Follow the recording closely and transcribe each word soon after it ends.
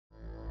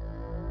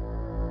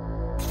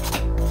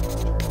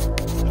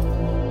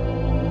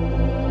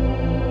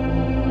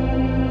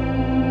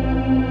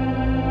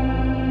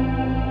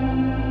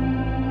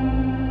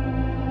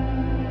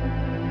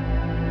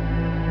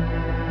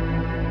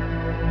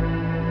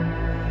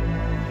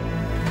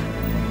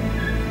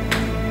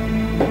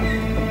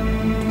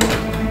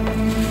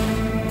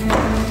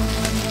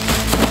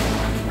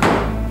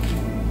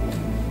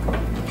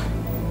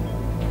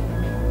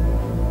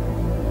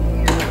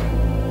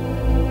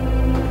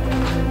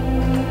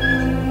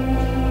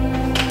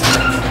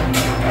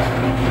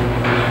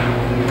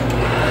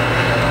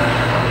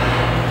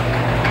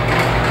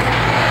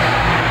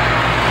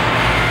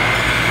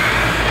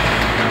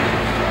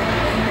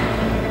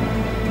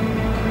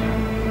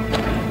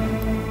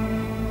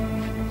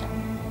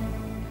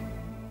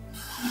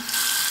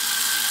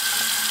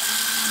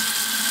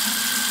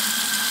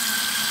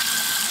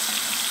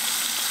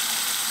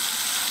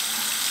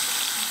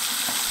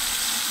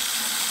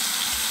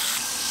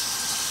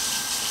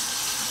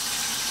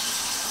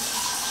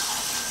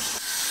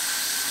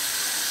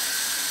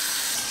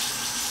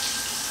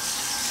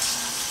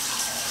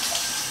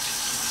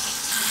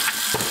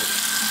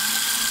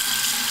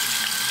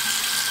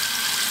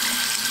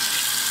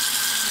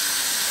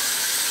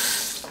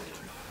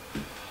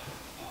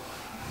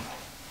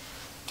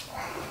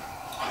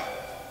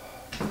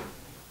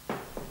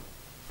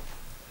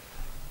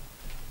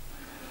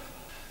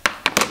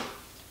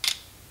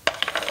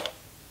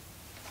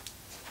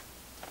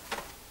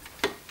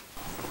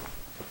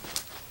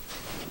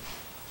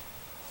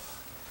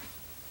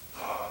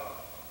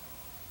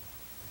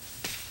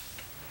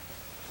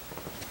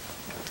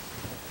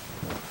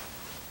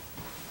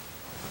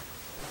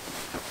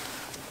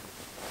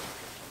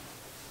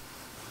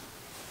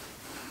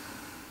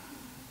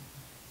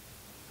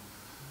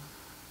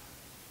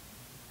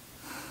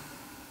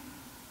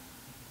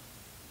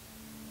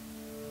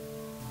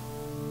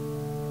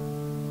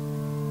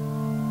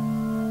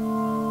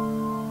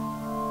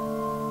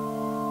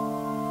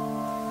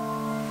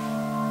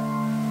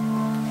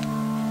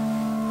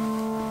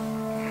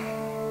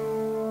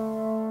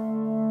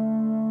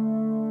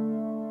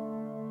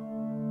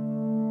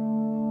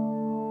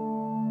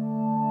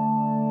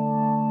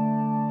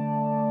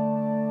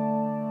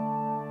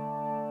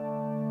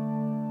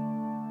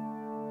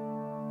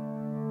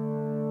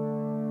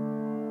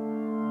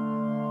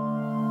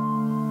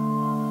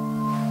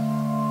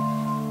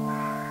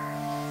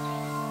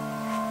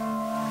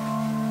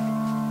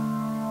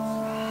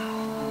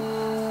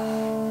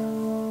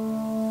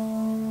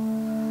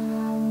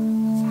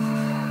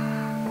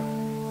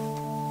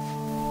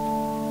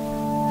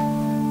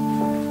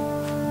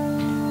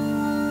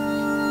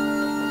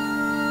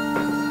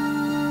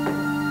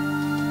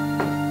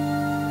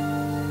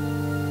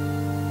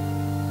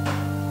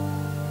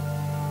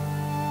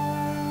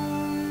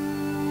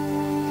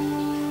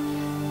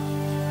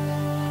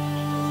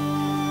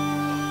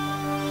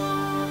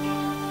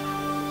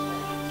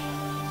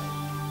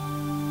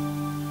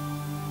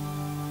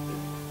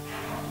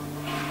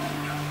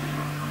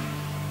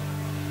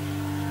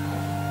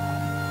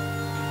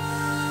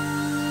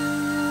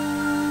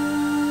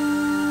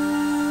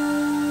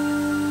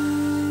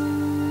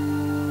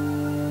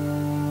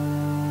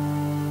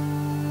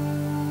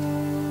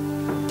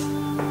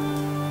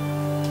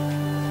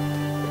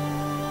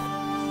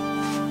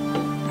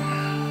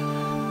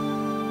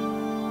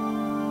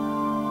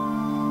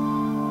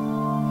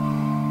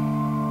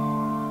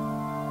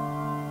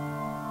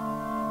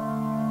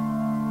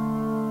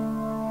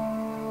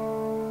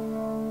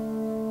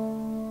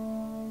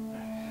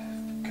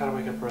Gotta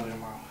wake up early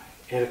tomorrow.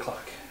 8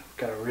 o'clock.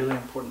 Got a really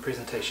important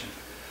presentation.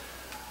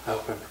 I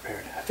hope I'm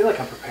prepared. I feel like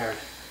I'm prepared.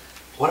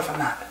 What if I'm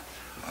not?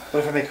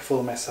 What if I make a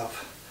fool of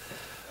myself?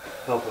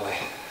 Oh boy.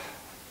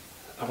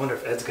 I wonder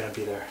if Ed's gonna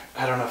be there.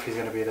 I don't know if he's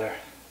gonna be there.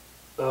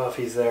 Oh, if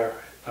he's there,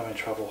 I'm in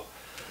trouble.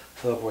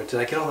 Oh boy, did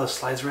I get all those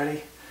slides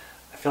ready?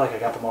 I feel like I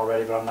got them all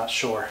ready, but I'm not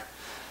sure.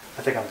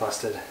 I think I'm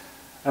busted.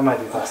 I might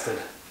be busted.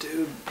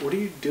 Dude, what are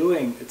you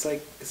doing? It's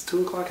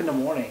 2 o'clock in the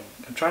morning.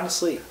 I'm trying to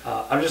sleep.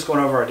 I'm just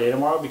going over our day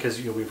tomorrow because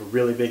we have a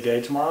really big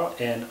day tomorrow,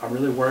 and I'm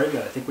really worried.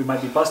 I think we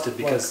might be busted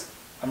because...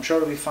 Look, I'm sure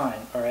it'll be fine,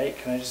 alright?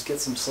 Can I just get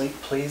some sleep,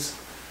 please?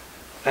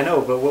 I know,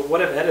 but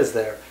what if Ed is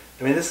there?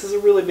 I mean, this is a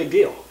really big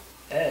deal.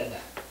 Ed?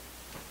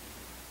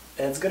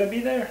 Ed's gonna be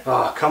there?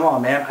 Oh, come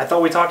on, man. I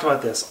thought we talked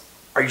about this.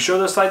 Are you sure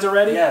those slides are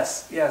ready?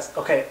 Yes.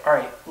 Okay,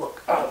 alright,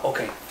 look. Oh,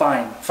 okay,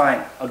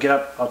 fine. I'll get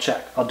up, I'll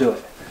check, I'll do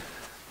it.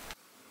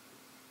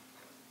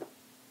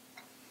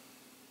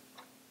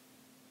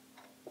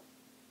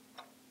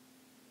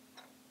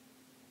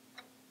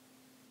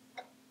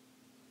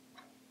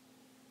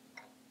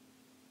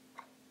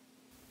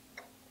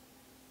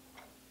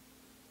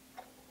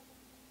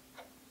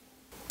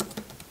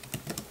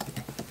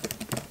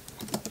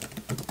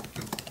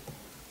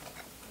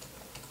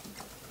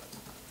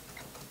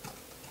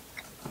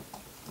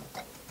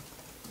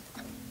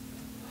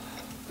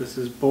 This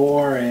is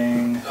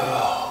boring.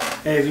 Oh.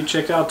 Hey, have you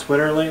checked out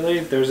Twitter lately?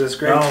 There's this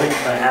great tweet.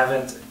 I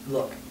haven't.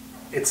 Look,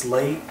 it's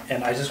late,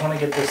 and I just want to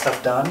get this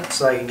stuff done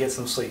so I can get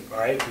some sleep,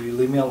 alright? Will you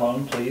leave me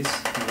alone, please?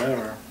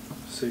 Whatever.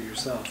 Suit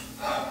yourself.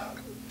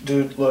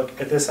 Dude, look,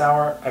 at this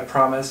hour, I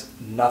promise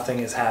nothing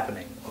is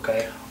happening,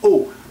 okay?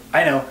 Oh,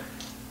 I know.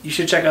 You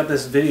should check out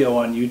this video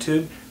on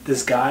YouTube.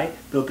 This guy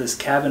built this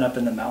cabin up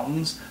in the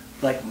mountains,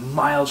 like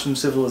miles from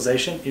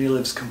civilization, and he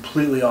lives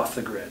completely off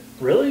the grid.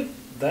 Really?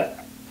 That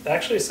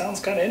actually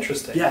sounds kind of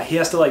interesting. Yeah, he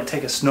has to like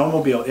take a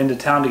snowmobile into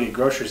town to get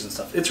groceries and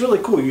stuff. It's really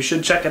cool. You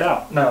should check it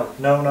out. No.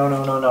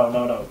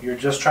 You're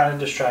just trying to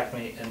distract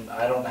me, and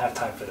I don't have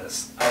time for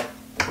this.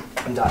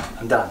 I'm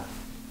done.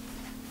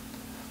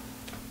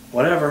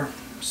 Whatever.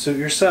 Suit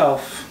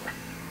yourself.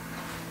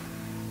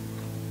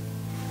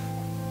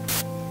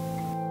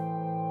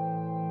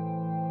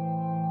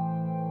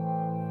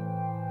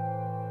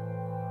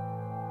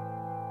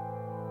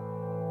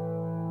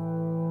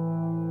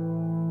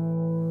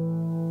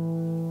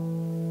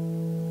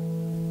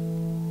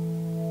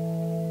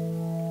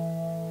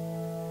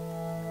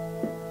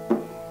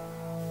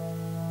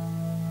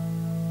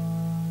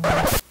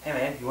 Hey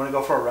man, you want to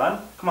go for a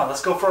run? Come on,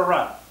 let's go for a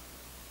run.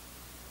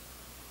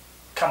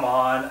 Come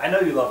on, I know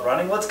you love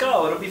running. Let's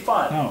go, it'll be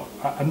fun. No,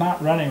 I'm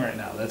not running right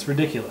now. That's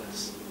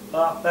ridiculous.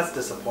 Well, that's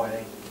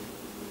disappointing.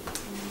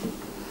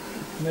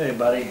 Hey,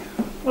 buddy.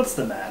 What's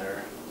the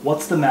matter?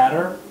 What's the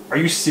matter? Are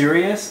you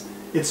serious?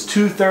 It's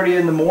 2:30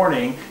 in the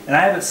morning and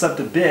I haven't slept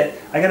a bit.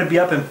 I gotta be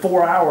up in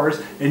 4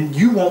 hours and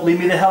you won't leave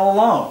me the hell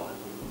alone.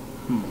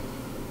 You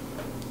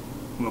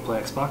wanna play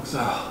Xbox?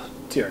 Oh,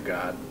 dear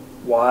God.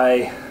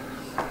 Why?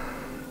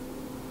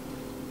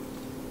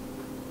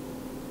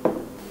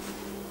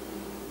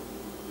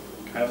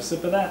 Can I have a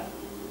sip of that?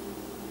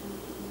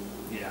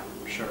 Yeah,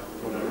 sure,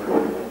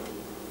 whatever.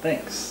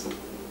 Thanks.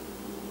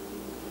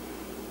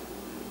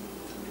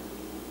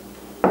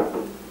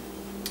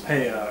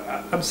 Hey,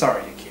 I'm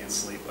sorry you can't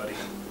sleep, buddy.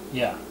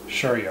 Yeah,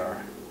 sure you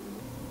are.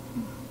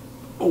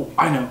 Oh,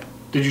 I know.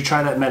 Did you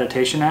try that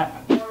meditation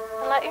app?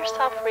 Let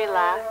yourself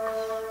relax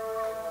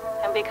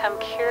and become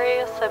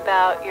curious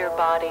about your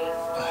body.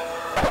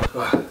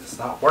 It's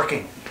not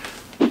working.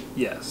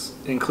 Yes,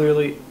 and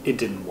clearly it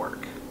didn't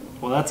work.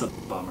 Well, that's a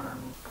bummer.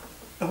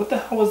 What the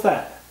hell was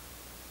that?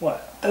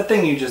 What? That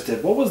thing you just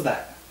did, what was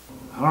that?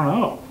 I don't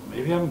know.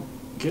 Maybe I'm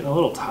getting a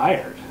little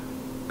tired.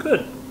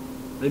 Good.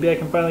 Maybe I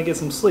can finally get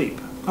some sleep.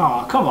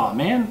 Aw, come on,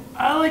 man.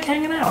 I like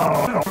hanging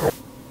out.